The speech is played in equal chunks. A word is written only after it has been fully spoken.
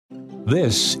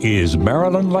This is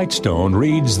Marilyn Lightstone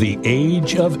reads The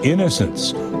Age of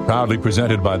Innocence, proudly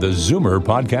presented by the Zoomer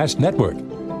Podcast Network.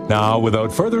 Now, without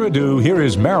further ado, here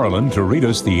is Marilyn to read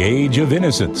us The Age of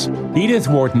Innocence, Edith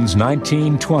Wharton's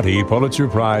 1920 Pulitzer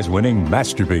Prize-winning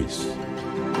masterpiece.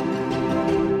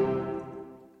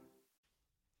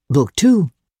 Book 2,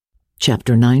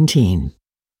 Chapter 19.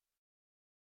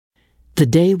 The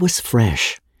day was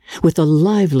fresh, with a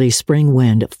lively spring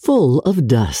wind full of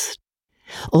dust.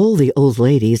 All the old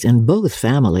ladies in both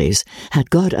families had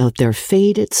got out their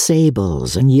faded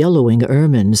sables and yellowing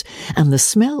ermines, and the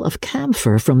smell of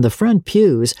camphor from the front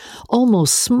pews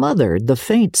almost smothered the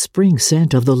faint spring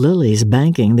scent of the lilies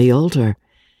banking the altar.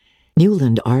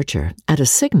 Newland Archer, at a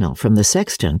signal from the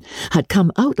sexton, had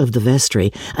come out of the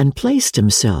vestry and placed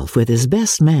himself with his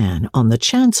best man on the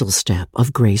chancel step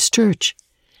of Grace Church.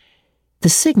 The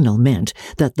signal meant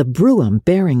that the brougham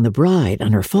bearing the bride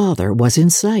and her father was in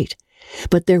sight,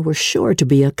 but there was sure to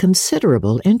be a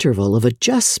considerable interval of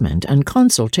adjustment and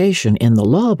consultation in the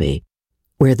lobby,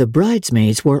 where the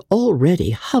bridesmaids were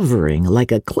already hovering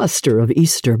like a cluster of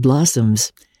Easter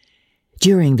blossoms.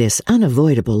 During this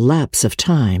unavoidable lapse of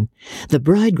time, the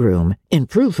bridegroom, in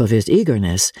proof of his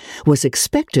eagerness, was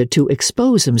expected to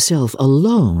expose himself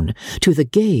alone to the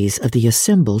gaze of the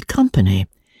assembled company,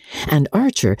 and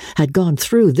Archer had gone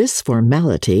through this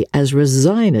formality as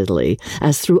resignedly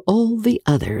as through all the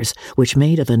others which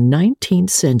made of a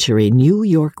 19th-century New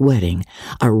York wedding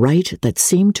a rite that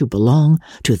seemed to belong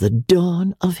to the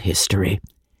dawn of history.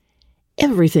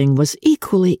 Everything was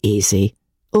equally easy,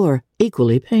 or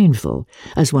equally painful,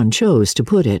 as one chose to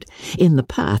put it, in the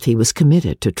path he was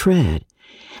committed to tread,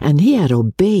 and he had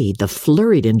obeyed the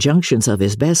flurried injunctions of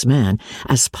his best man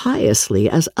as piously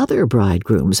as other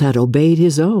bridegrooms had obeyed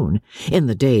his own in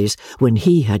the days when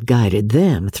he had guided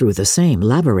them through the same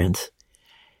labyrinth.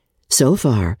 So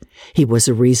far, he was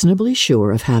reasonably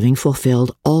sure of having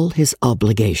fulfilled all his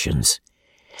obligations.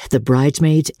 The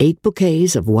bridesmaids' 8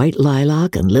 bouquets of white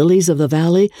lilac and lilies of the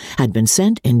valley had been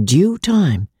sent in due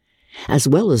time, as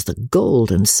well as the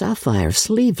gold and sapphire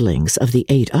sleevelings of the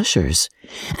 8 ushers,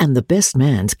 and the best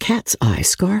man's cat's eye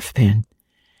scarf pin.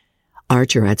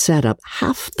 Archer had sat up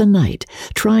half the night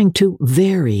trying to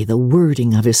vary the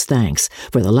wording of his thanks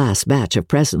for the last batch of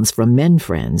presents from men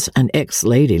friends and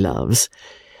ex-lady-loves.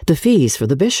 The fees for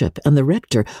the bishop and the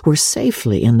rector were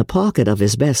safely in the pocket of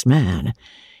his best man.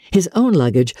 His own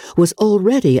luggage was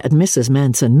already at Mrs.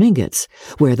 Manson Mingott's,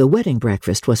 where the wedding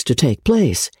breakfast was to take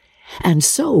place, and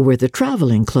so were the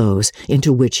traveling clothes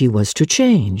into which he was to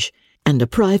change, and a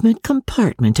private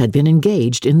compartment had been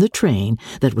engaged in the train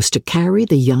that was to carry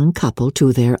the young couple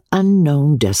to their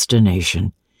unknown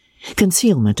destination,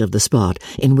 concealment of the spot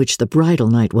in which the bridal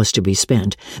night was to be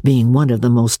spent being one of the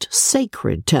most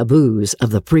sacred taboos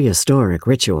of the prehistoric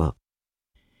ritual.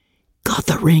 "Got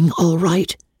the ring all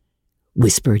right?"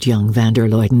 whispered young van der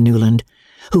Luyden Newland,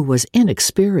 who was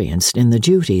inexperienced in the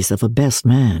duties of a best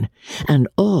man and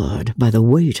awed by the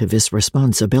weight of his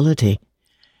responsibility.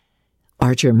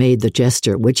 Archer made the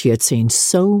gesture which he had seen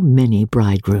so many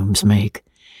bridegrooms make.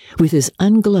 With his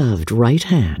ungloved right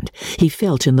hand, he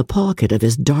felt in the pocket of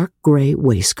his dark grey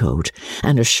waistcoat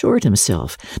and assured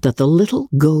himself that the little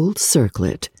gold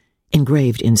circlet,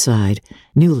 engraved inside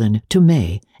Newland to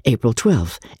May, April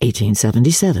 12,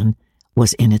 1877,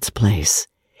 was in its place.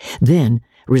 Then,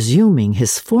 resuming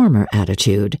his former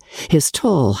attitude, his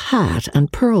tall hat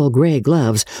and pearl-grey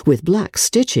gloves with black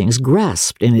stitchings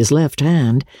grasped in his left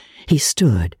hand, he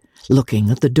stood, looking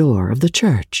at the door of the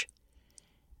church.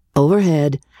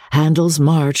 Overhead, Handel's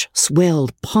March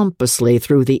swelled pompously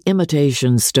through the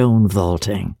imitation stone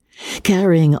vaulting,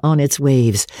 carrying on its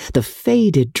waves the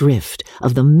faded drift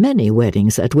of the many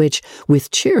weddings at which,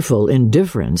 with cheerful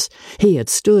indifference, he had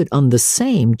stood on the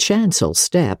same chancel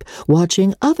step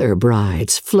watching other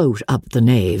brides float up the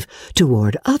nave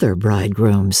toward other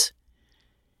bridegrooms.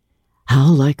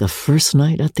 How like a first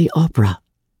night at the opera,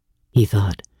 he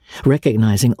thought,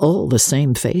 recognizing all the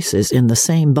same faces in the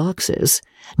same boxes.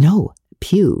 No,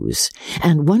 pews,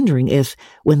 and wondering if,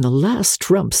 when the last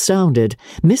trump sounded,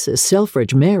 Mrs.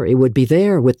 Selfridge Mary would be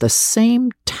there with the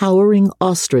same towering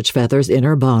ostrich feathers in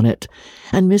her bonnet,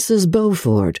 and Mrs.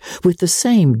 Beaufort with the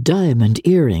same diamond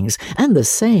earrings and the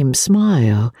same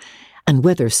smile, and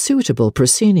whether suitable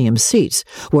proscenium seats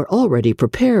were already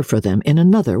prepared for them in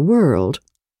another world.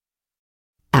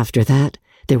 After that,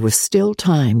 there was still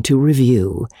time to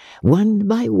review, one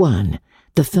by one,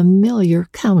 the familiar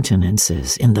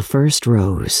countenances in the first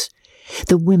rows,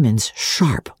 the women's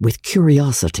sharp with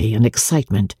curiosity and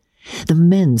excitement, the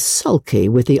men sulky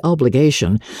with the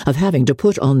obligation of having to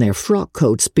put on their frock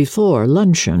coats before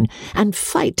luncheon and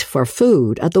fight for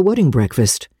food at the wedding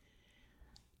breakfast,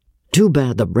 Too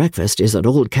bad the breakfast is at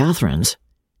old Catherine's.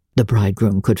 The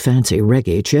bridegroom could fancy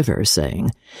Reggie Chivers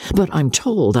saying, but I'm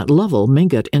told that Lovell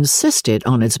Mingott insisted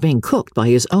on its being cooked by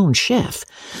his own chef,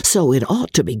 so it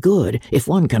ought to be good if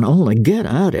one can only get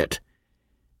at it.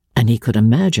 And he could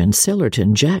imagine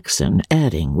Sillerton Jackson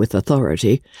adding with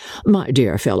authority, My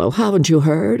dear fellow, haven't you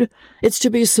heard? It's to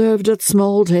be served at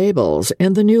small tables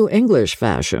in the New English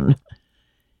fashion.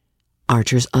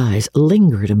 Archer's eyes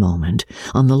lingered a moment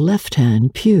on the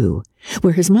left-hand pew,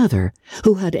 where his mother,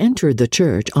 who had entered the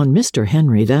church on Mr.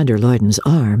 Henry van der Luyden's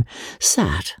arm,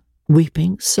 sat,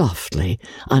 weeping softly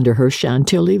under her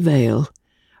Chantilly veil,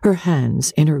 her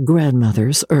hands in her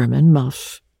grandmother's ermine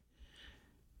muff.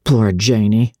 Poor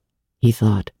Janey, he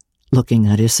thought, looking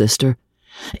at his sister.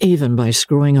 Even by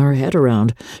screwing her head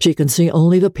around, she can see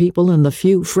only the people in the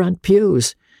few front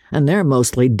pews, and they're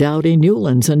mostly dowdy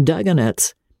Newlands and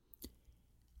Dagonets.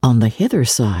 On the hither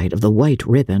side of the white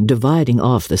ribbon dividing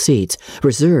off the seats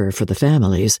reserved for the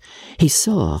families, he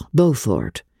saw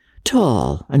Beaufort,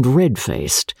 tall and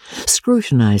red-faced,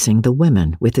 scrutinizing the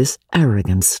women with his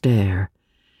arrogant stare.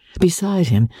 Beside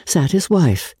him sat his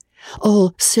wife,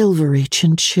 all silvery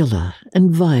chinchilla and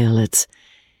violets,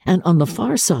 and on the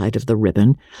far side of the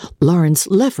ribbon, Lawrence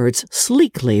Lefferts's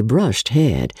sleekly brushed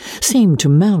head seemed to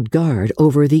mount guard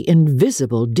over the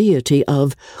invisible deity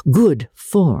of good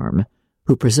form,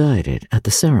 who presided at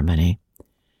the ceremony.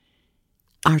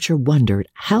 Archer wondered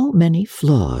how many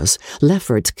flaws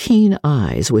Lefferts's keen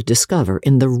eyes would discover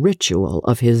in the ritual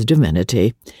of his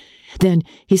divinity. Then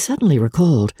he suddenly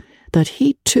recalled that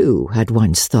he too had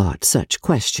once thought such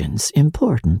questions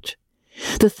important.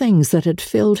 The things that had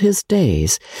filled his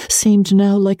days seemed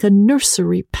now like a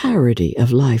nursery parody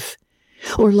of life,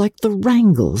 or like the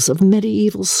wrangles of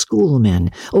medieval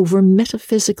schoolmen over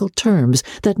metaphysical terms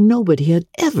that nobody had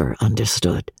ever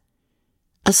understood.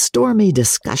 A stormy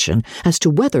discussion as to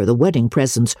whether the wedding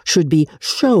presents should be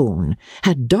shown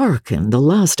had darkened the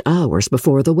last hours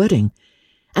before the wedding,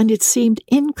 and it seemed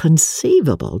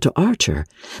inconceivable to Archer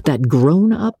that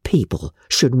grown-up people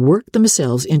should work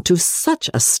themselves into such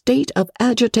a state of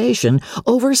agitation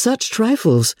over such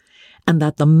trifles, and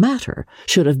that the matter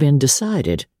should have been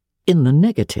decided in the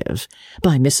negative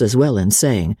by Mrs. Welland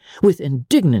saying, with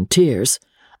indignant tears,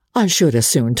 I should as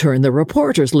soon turn the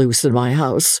reporters loose in my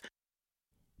house.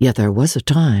 Yet there was a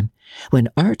time when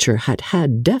Archer had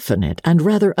had definite and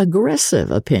rather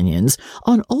aggressive opinions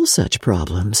on all such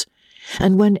problems,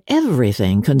 and when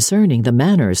everything concerning the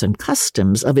manners and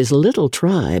customs of his little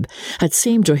tribe had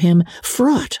seemed to him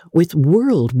fraught with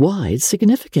world-wide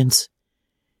significance.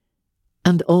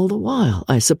 And all the while,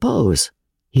 I suppose,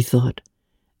 he thought,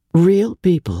 real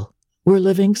people were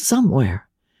living somewhere,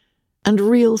 and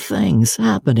real things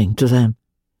happening to them.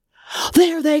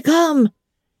 There they come!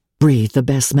 Breathed the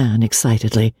best man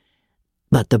excitedly,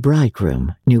 but the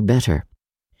bridegroom knew better.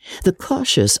 The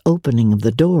cautious opening of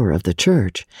the door of the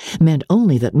church meant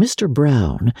only that Mr.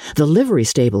 Brown, the livery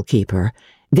stable keeper,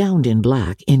 gowned in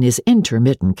black in his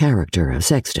intermittent character of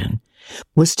sexton,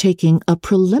 was taking a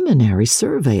preliminary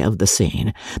survey of the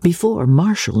scene before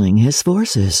marshalling his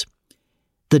forces.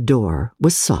 The door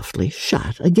was softly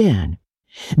shut again.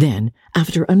 Then,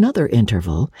 after another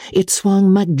interval, it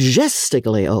swung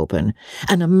majestically open,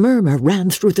 and a murmur ran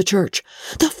through the church.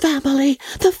 The family!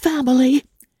 The family!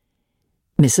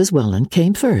 Mrs. Welland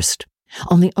came first,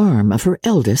 on the arm of her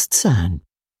eldest son.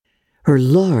 Her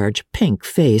large pink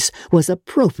face was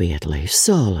appropriately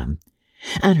solemn,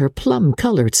 and her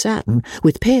plum-colored satin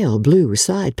with pale blue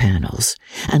side panels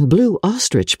and blue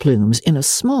ostrich plumes in a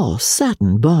small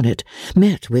satin bonnet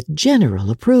met with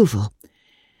general approval.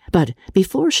 But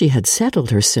before she had settled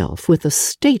herself with a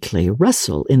stately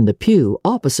rustle in the pew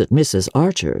opposite Mrs.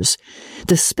 Archer's,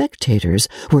 the spectators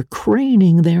were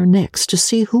craning their necks to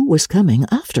see who was coming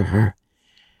after her.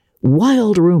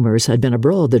 Wild rumors had been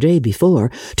abroad the day before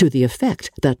to the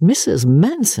effect that Mrs.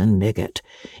 Manson Mingott,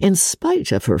 in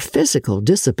spite of her physical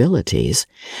disabilities,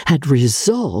 had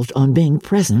resolved on being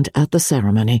present at the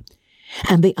ceremony,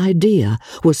 and the idea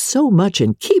was so much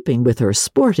in keeping with her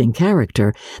sporting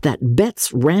character that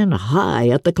bets ran high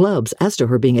at the clubs as to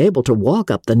her being able to walk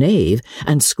up the nave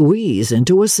and squeeze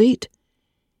into a seat.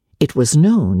 It was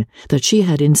known that she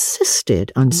had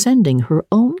insisted on sending her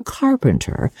own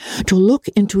carpenter to look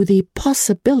into the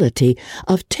possibility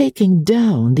of taking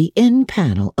down the end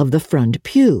panel of the front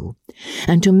pew,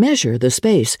 and to measure the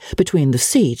space between the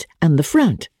seat and the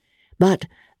front, but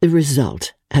the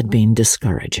result had been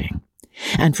discouraging.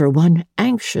 And for one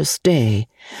anxious day,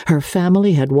 her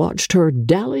family had watched her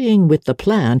dallying with the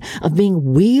plan of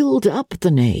being wheeled up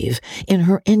the nave in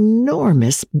her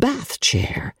enormous bath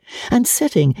chair and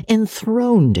sitting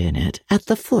enthroned in it at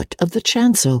the foot of the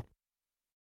chancel.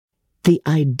 The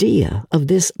idea of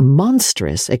this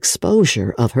monstrous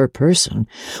exposure of her person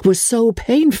was so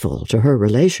painful to her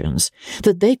relations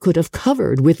that they could have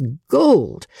covered with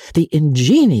gold the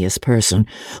ingenious person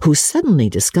who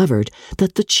suddenly discovered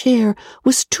that the chair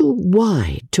was too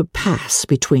wide to pass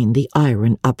between the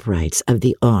iron uprights of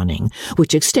the awning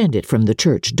which extended from the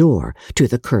church door to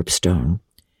the curbstone.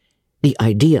 The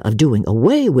idea of doing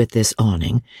away with this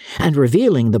awning and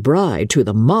revealing the bride to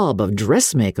the mob of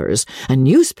dressmakers and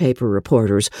newspaper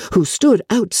reporters who stood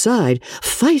outside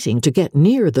fighting to get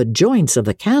near the joints of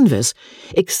the canvas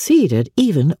exceeded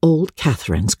even old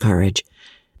Catherine's courage,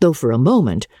 though for a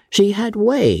moment she had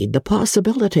weighed the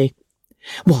possibility.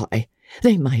 Why,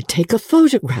 they might take a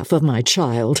photograph of my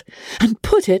child and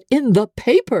put it in the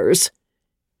papers!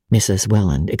 Mrs.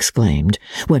 Welland exclaimed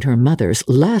when her mother's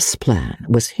last plan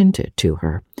was hinted to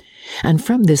her, and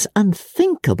from this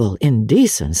unthinkable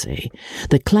indecency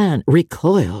the clan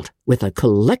recoiled with a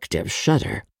collective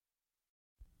shudder.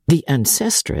 The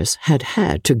ancestress had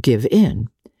had to give in,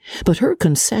 but her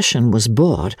concession was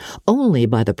bought only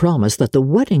by the promise that the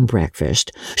wedding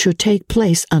breakfast should take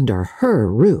place under her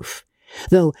roof,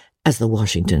 though, as the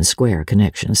Washington Square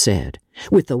connection said,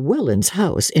 with the Wellands'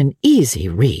 house in easy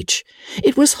reach,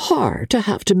 it was hard to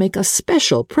have to make a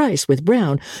special price with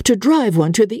Brown to drive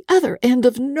one to the other end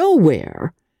of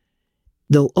nowhere.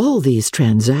 Though all these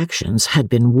transactions had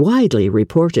been widely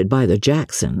reported by the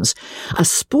Jacksons, a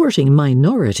sporting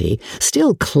minority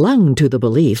still clung to the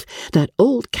belief that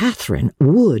old Catherine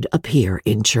would appear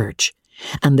in church,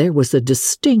 and there was a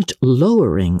distinct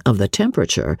lowering of the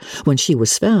temperature when she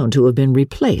was found to have been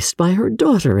replaced by her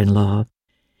daughter-in-law.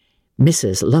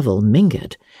 Mrs. Lovell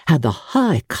Mingott had the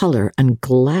high color and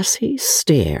glassy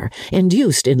stare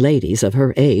induced in ladies of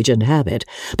her age and habit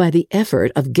by the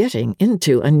effort of getting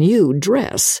into a new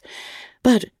dress,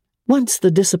 but once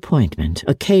the disappointment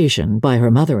occasioned by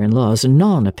her mother-in-law's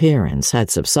non-appearance had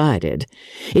subsided,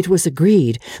 it was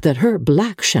agreed that her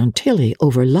black chantilly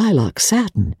over lilac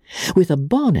satin, with a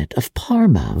bonnet of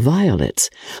Parma violets,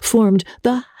 formed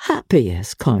the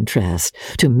happiest contrast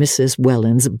to Mrs.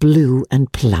 Welland's blue and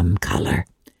plum color.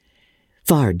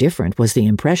 Far different was the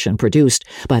impression produced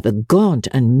by the gaunt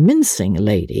and mincing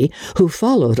lady who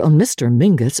followed on Mr.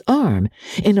 Mingott's arm,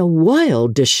 in a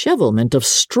wild dishevelment of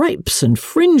stripes and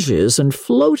fringes and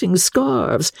floating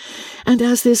scarves, and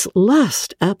as this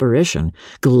last apparition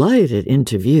glided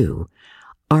into view,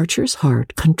 Archer's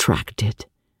heart contracted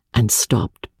and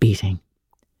stopped beating.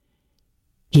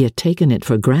 He had taken it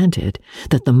for granted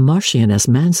that the Marchioness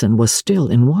Manson was still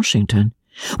in Washington,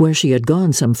 where she had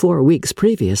gone some 4 weeks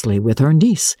previously with her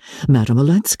niece, Madame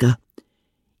Olenska.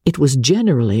 It was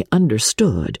generally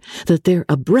understood that their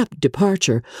abrupt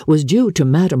departure was due to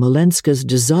Madame Olenska's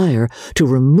desire to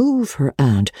remove her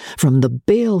aunt from the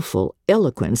baleful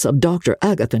eloquence of Dr.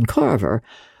 Agathan Carver,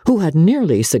 who had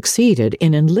nearly succeeded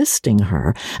in enlisting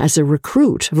her as a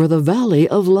recruit for the Valley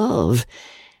of Love.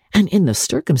 And in the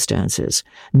circumstances,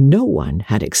 no one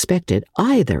had expected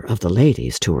either of the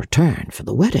ladies to return for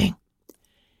the wedding.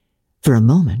 For a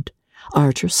moment,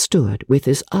 Archer stood with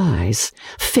his eyes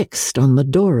fixed on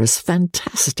Medora's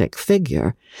fantastic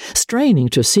figure, straining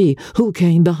to see who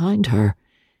came behind her.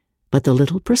 But the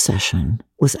little procession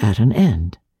was at an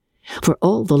end, for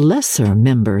all the lesser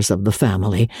members of the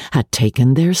family had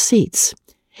taken their seats,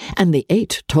 and the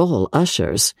 8 tall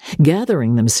ushers,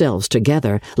 gathering themselves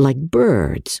together like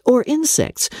birds or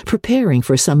insects preparing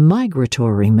for some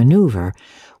migratory maneuver,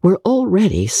 were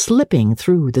already slipping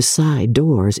through the side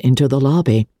doors into the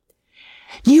lobby.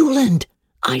 "Newland,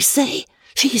 I say,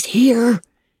 she's here,"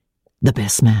 the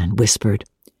best man whispered.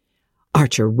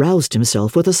 Archer roused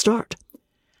himself with a start.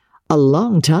 A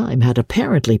long time had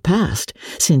apparently passed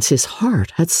since his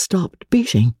heart had stopped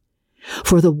beating,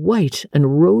 for the white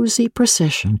and rosy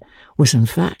procession was in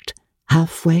fact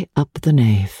halfway up the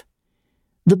nave.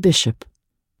 The bishop,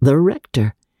 the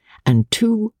rector, and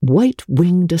 2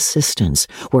 white-winged assistants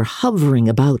were hovering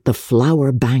about the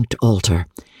flower-banked altar,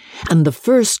 and the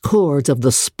first chords of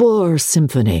the Spohr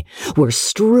Symphony were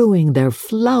strewing their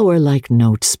flower-like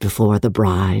notes before the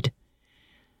bride.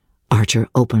 Archer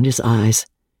opened his eyes,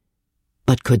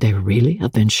 but could they really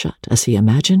have been shut as he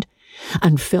imagined,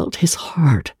 and felt his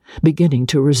heart beginning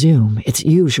to resume its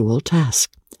usual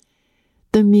task.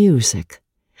 The music,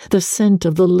 the scent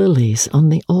of the lilies on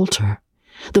the altar,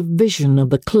 the vision of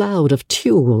the cloud of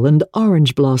tulle and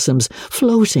orange blossoms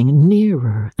floating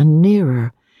nearer and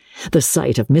nearer, the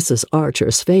sight of Mrs.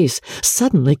 Archer's face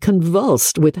suddenly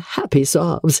convulsed with happy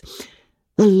sobs,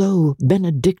 the low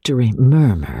benedictory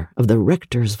murmur of the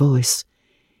rector's voice,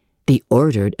 the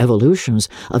ordered evolutions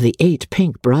of the 8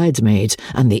 pink bridesmaids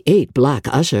and the 8 black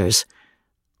ushers.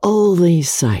 All these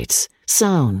sights,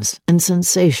 sounds, and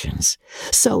sensations,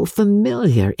 so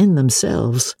familiar in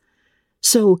themselves,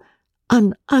 so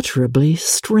unutterably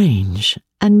strange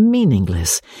and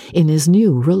meaningless in his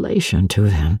new relation to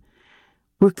them,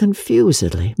 were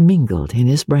confusedly mingled in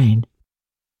his brain.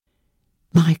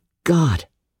 "My God,"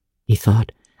 he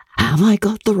thought, "have I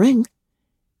got the ring?"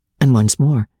 And once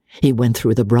more he went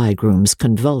through the bridegroom's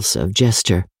convulsive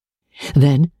gesture.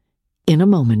 Then, in a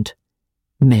moment,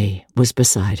 May was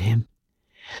beside him,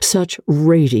 such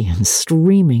radiance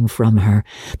streaming from her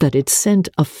that it sent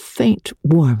a faint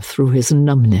warmth through his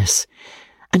numbness,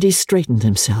 and he straightened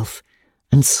himself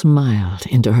and smiled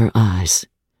into her eyes.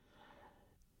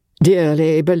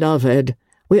 "Dearly beloved,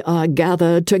 we are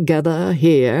gathered together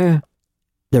here,"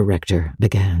 the rector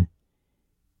began.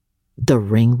 The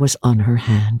ring was on her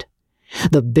hand.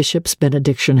 The bishop's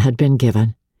benediction had been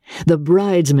given. The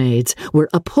bridesmaids were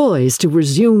poised to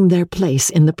resume their place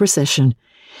in the procession,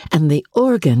 and the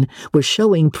organ was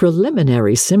showing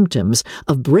preliminary symptoms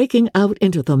of breaking out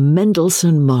into the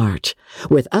Mendelssohn March,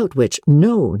 without which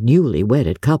no newly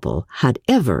wedded couple had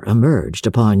ever emerged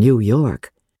upon New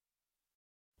York.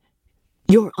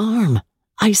 "Your arm,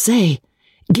 I say,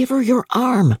 give her your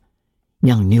arm,"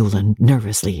 young Newland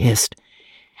nervously hissed,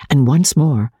 and once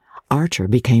more Archer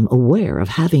became aware of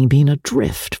having been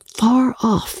adrift far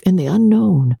off in the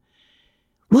unknown.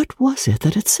 What was it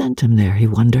that had sent him there, he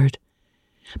wondered?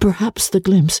 Perhaps the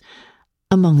glimpse,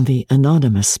 among the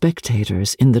anonymous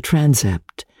spectators in the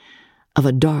transept, of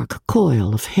a dark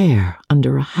coil of hair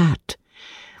under a hat,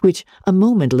 which a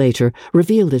moment later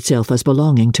revealed itself as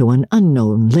belonging to an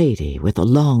unknown lady with a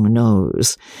long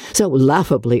nose, so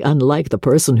laughably unlike the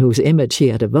person whose image he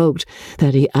had evoked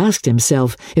that he asked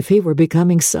himself if he were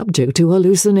becoming subject to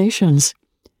hallucinations.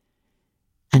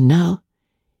 And now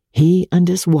he and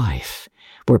his wife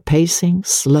were pacing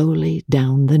slowly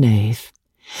down the nave,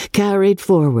 carried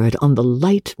forward on the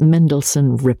light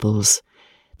Mendelssohn ripples,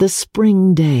 the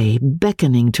spring day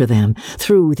beckoning to them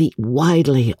through the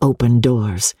widely open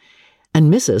doors,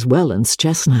 and Mrs. Welland's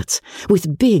chestnuts,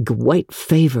 with big white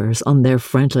favours on their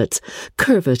frontlets,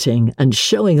 curveting and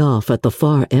showing off at the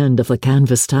far end of the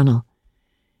canvas tunnel.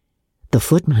 The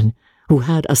footman, who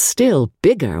had a still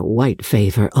bigger white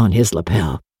favour on his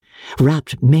lapel,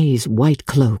 wrapped May's white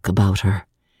cloak about her,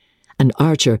 and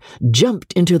Archer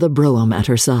jumped into the brougham at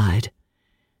her side.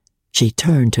 She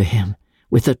turned to him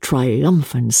with a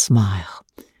triumphant smile,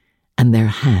 and their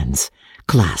hands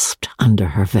clasped under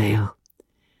her veil.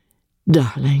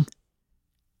 "Darling,"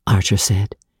 Archer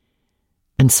said,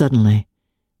 and suddenly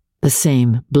the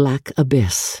same black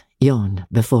abyss yawned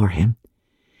before him,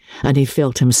 and he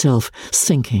felt himself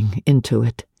sinking into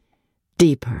it,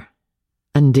 deeper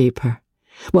and deeper,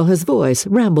 while his voice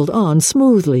rambled on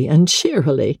smoothly and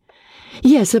cheerily.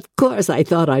 "Yes, of course I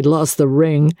thought I'd lost the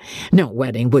ring. No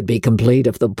wedding would be complete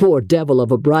if the poor devil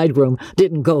of a bridegroom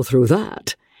didn't go through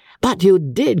that. But you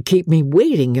did keep me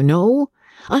waiting, you know.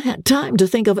 I had time to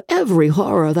think of every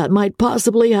horror that might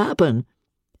possibly happen."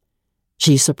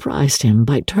 She surprised him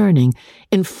by turning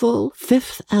in full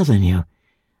Fifth Avenue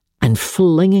and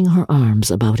flinging her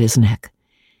arms about his neck.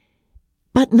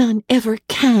 "But none ever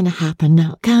can happen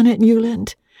now, can it,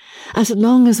 Newland? As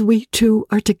long as we two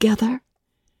are together?"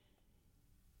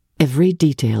 Every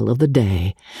detail of the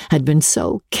day had been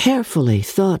so carefully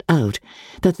thought out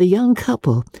that the young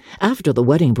couple, after the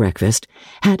wedding breakfast,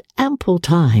 had ample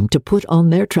time to put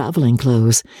on their traveling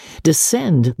clothes,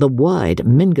 descend the wide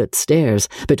Mingot stairs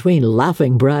between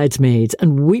laughing bridesmaids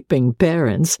and weeping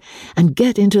parents, and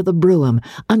get into the brougham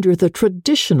under the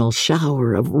traditional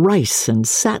shower of rice and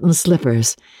satin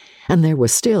slippers, and there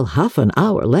was still half an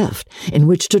hour left in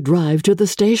which to drive to the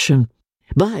station,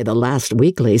 buy the last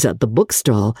weeklies at the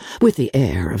bookstall with the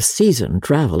air of seasoned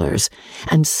travellers,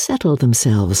 and settle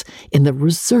themselves in the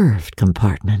reserved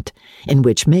compartment in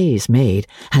which May's maid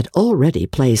had already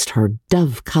placed her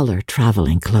dove-colour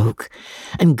travelling cloak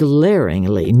and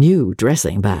glaringly new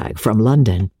dressing bag from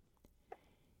London.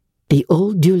 The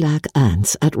old Dulac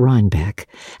aunts at Rhinebeck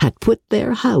had put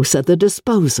their house at the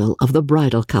disposal of the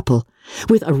bridal couple,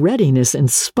 with a readiness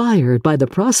inspired by the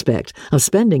prospect of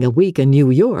spending a week in New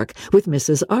York with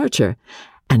Mrs. Archer,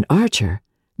 and Archer,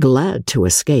 glad to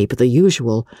escape the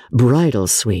usual bridal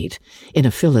suite in a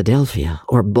Philadelphia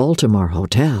or Baltimore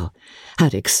hotel,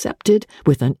 had accepted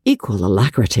with an equal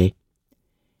alacrity.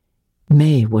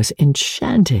 May was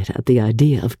enchanted at the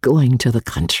idea of going to the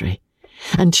country,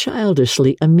 and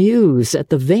childishly amused at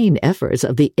the vain efforts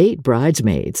of the 8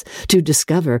 bridesmaids to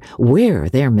discover where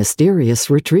their mysterious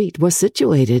retreat was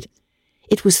situated.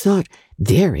 It was thought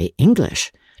very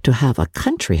English to have a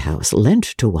country house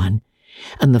lent to one,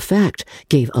 and the fact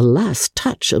gave a last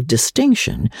touch of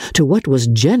distinction to what was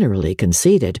generally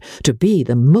conceded to be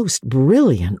the most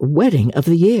brilliant wedding of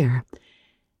the year.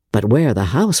 But where the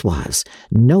house was,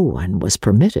 no one was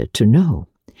permitted to know,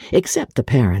 except the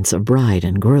parents of bride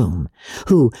and groom,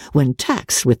 who, when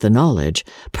taxed with the knowledge,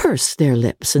 pursed their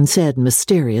lips and said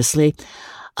mysteriously,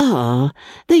 "Ah,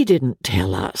 they didn't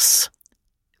tell us,"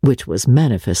 which was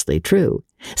manifestly true,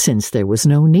 since there was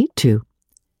no need to.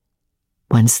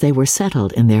 Once they were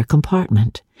settled in their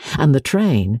compartment, and the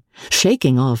train,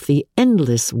 shaking off the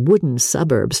endless wooden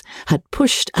suburbs, had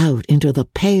pushed out into the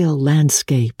pale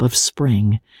landscape of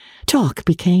spring, talk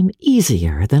became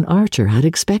easier than Archer had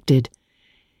expected.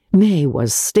 May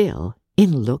was still,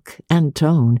 in look and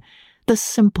tone, the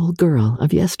simple girl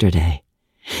of yesterday,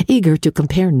 eager to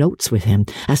compare notes with him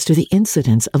as to the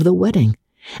incidents of the wedding,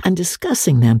 and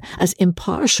discussing them as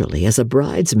impartially as a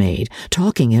bridesmaid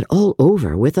talking it all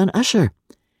over with an usher.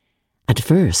 At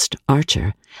first,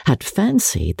 Archer had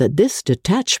fancied that this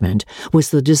detachment was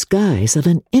the disguise of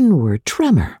an inward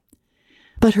tremor,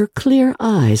 but her clear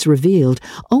eyes revealed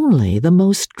only the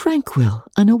most tranquil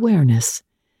unawareness.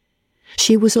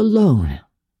 She was alone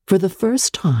for the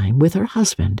first time with her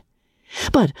husband,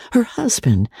 but her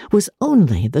husband was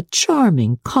only the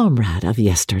charming comrade of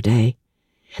yesterday.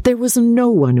 There was no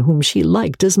one whom she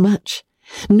liked as much,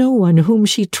 no one whom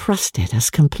she trusted as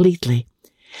completely,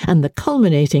 and the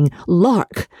culminating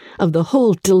lark of the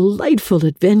whole delightful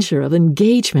adventure of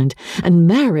engagement and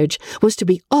marriage was to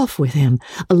be off with him,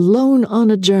 alone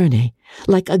on a journey,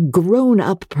 like a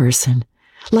grown-up person,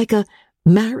 like a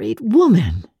married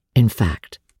woman, in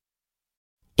fact.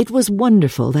 It was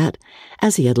wonderful that,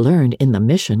 as he had learned in the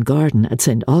mission garden at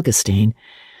St. Augustine,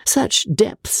 such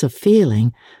depths of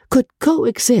feeling could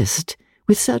coexist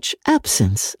with such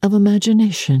absence of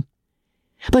imagination.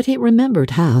 But he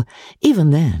remembered how,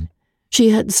 even then, she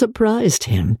had surprised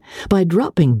him by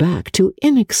dropping back to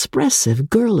inexpressive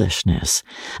girlishness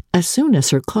as soon as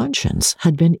her conscience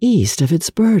had been eased of its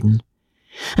burden,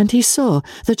 and he saw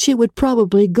that she would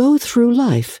probably go through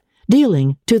life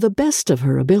dealing to the best of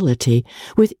her ability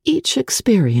with each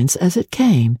experience as it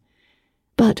came,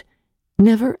 but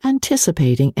never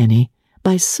anticipating any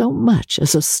by so much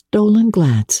as a stolen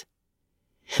glance.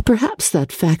 Perhaps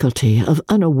that faculty of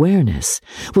unawareness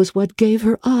was what gave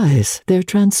her eyes their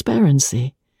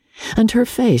transparency, and her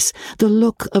face the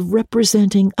look of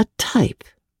representing a type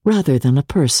rather than a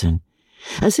person,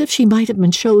 as if she might have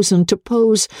been chosen to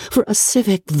pose for a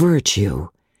civic virtue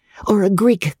or a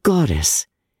Greek goddess.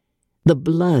 The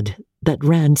blood that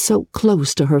ran so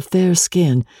close to her fair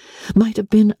skin might have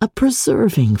been a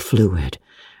preserving fluid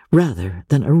rather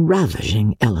than a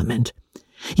ravaging element.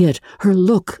 Yet her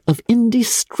look of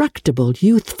indestructible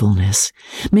youthfulness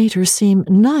made her seem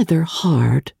neither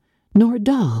hard nor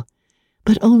dull,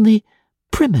 but only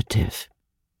primitive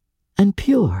and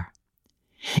pure.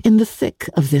 In the thick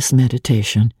of this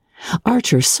meditation,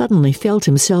 Archer suddenly felt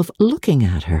himself looking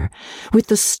at her with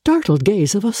the startled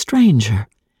gaze of a stranger,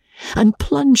 and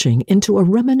plunging into a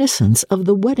reminiscence of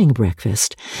the wedding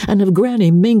breakfast and of Granny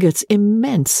Mingott's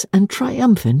immense and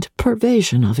triumphant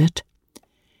pervasion of it.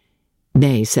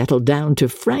 May settled down to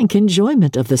frank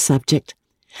enjoyment of the subject.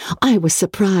 "I was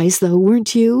surprised, though,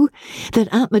 weren't you, that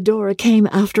Aunt Medora came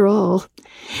after all?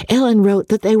 Ellen wrote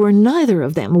that they were neither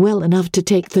of them well enough to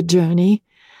take the journey.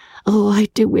 Oh, I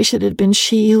do wish it had been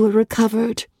she who had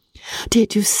recovered.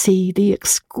 Did you see the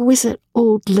exquisite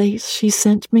old lace she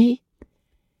sent me?"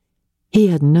 He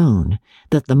had known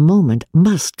that the moment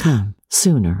must come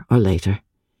sooner or later,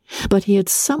 but he had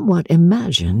somewhat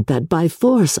imagined that by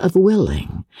force of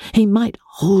willing he might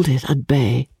hold it at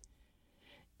bay.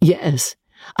 Yes,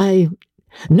 it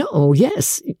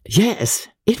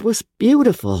was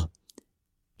beautiful,"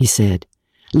 he said,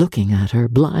 looking at her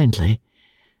blindly,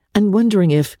 and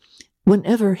wondering if,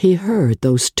 whenever he heard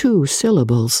those two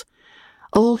syllables,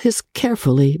 all his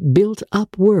carefully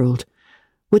built-up world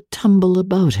would tumble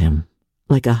about him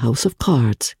like a house of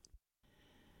cards.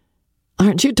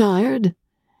 "Aren't you tired?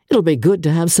 It'll be good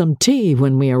to have some tea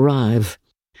when we arrive.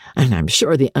 And I'm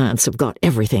sure the aunts have got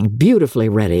everything beautifully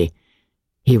ready,"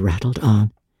 he rattled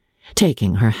on,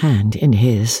 taking her hand in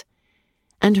his,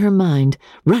 and her mind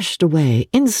rushed away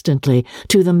instantly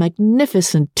to the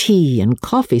magnificent tea and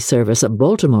coffee service of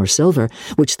Baltimore silver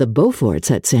which the Beauforts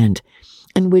had sent,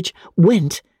 and which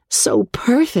went so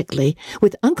perfectly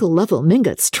with Uncle Lovell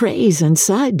Mingott's trays and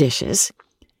side dishes.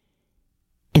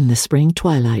 In the spring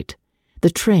twilight, the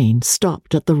train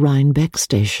stopped at the Rhinebeck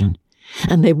station,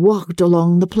 and they walked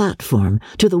along the platform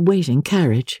to the waiting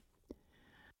carriage.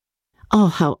 "Oh,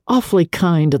 how awfully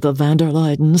kind of the van der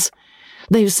Luydens.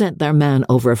 They've sent their man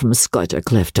over from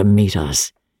Schuytercliff to meet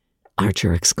us,"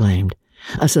 Archer exclaimed,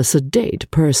 as a sedate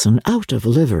person out of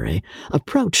livery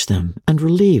approached them and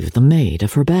relieved the maid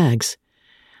of her bags.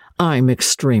 "I'm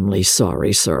extremely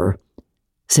sorry, sir,"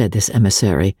 said this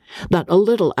emissary, "that a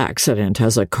little accident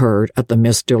has occurred at the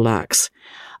Miss Dulacs.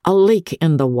 A leak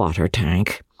in the water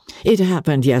tank. It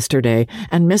happened yesterday,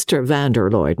 and Mr. van der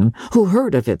Luyden, who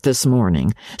heard of it this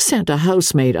morning, sent a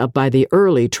housemaid up by the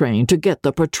early train to get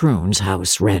the patroon's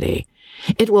house ready.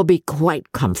 It will be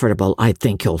quite comfortable, I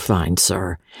think you'll find,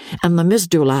 sir, and the Miss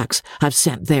Dulacs have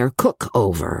sent their cook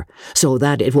over, so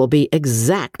that it will be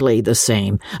exactly the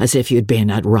same as if you'd been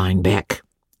at Rhinebeck."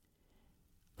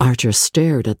 Archer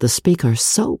stared at the speaker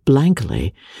so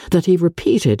blankly that he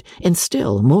repeated in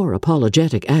still more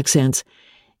apologetic accents,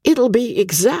 "It'll be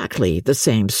exactly the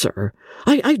same, sir.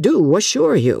 I do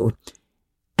assure you."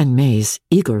 And May's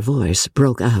eager voice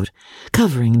broke out,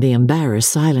 covering the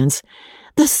embarrassed silence.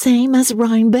 "The same as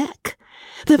Rhinebeck?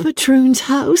 The patroon's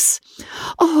house?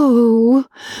 Oh,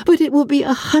 but it will be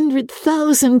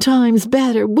 100,000 times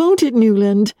better, won't it,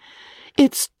 Newland?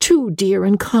 It's too dear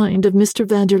and kind of Mr.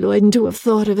 van der Luyden to have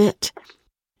thought of it."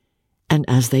 And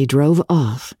as they drove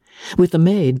off, with the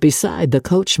maid beside the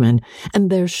coachman and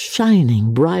their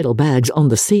shining bridle bags on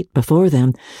the seat before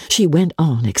them, she went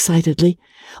on excitedly,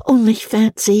 "Only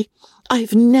fancy,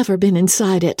 I've never been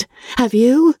inside it. Have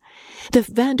you? The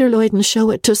van der Luydens show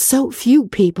it to so few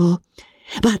people.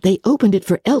 But they opened it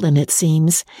for Ellen, it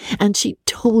seems, and she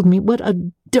told me what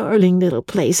a darling little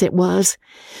place it was.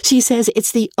 She says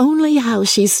it's the only house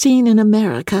she's seen in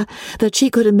America that she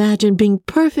could imagine being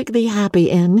perfectly happy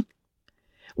in."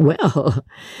 "Well,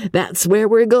 that's where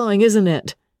we're going, isn't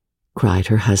it?" cried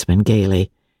her husband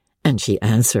gaily, and she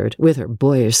answered with her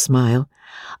boyish smile,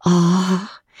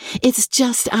 "Ah, it's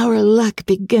just our luck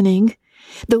beginning.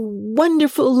 The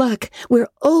wonderful luck we're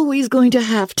always going to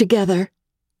have together."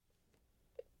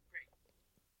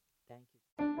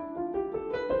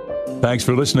 Thanks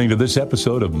for listening to this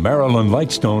episode of Marilyn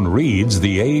Lightstone Reads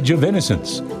The Age of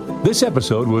Innocence. This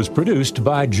episode was produced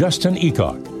by Justin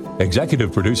Eacock.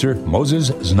 Executive producer Moses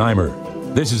Znaimer.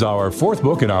 This is our fourth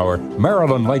book in our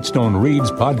Marilyn Lightstone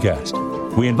Reads podcast.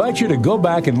 We invite you to go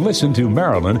back and listen to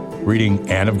Marilyn reading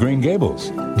Anne of Green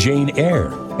Gables, Jane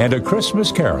Eyre, and A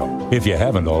Christmas Carol if you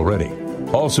haven't already.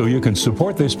 Also, you can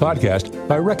support this podcast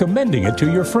by recommending it to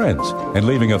your friends and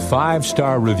leaving a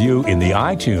 5-star review in the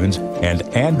iTunes and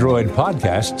Android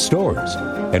podcast stores.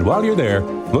 And while you're there,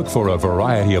 look for a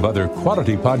variety of other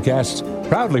quality podcasts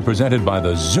proudly presented by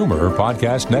the Zoomer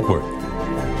Podcast Network.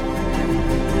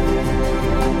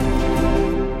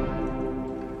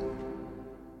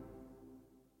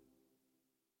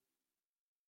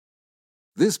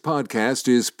 This podcast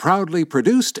is proudly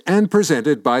produced and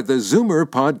presented by the Zoomer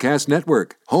Podcast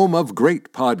Network, home of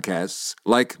great podcasts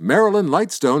like Marilyn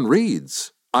Lightstone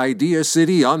Reads, Idea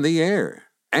City on the Air,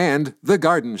 and The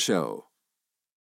Garden Show.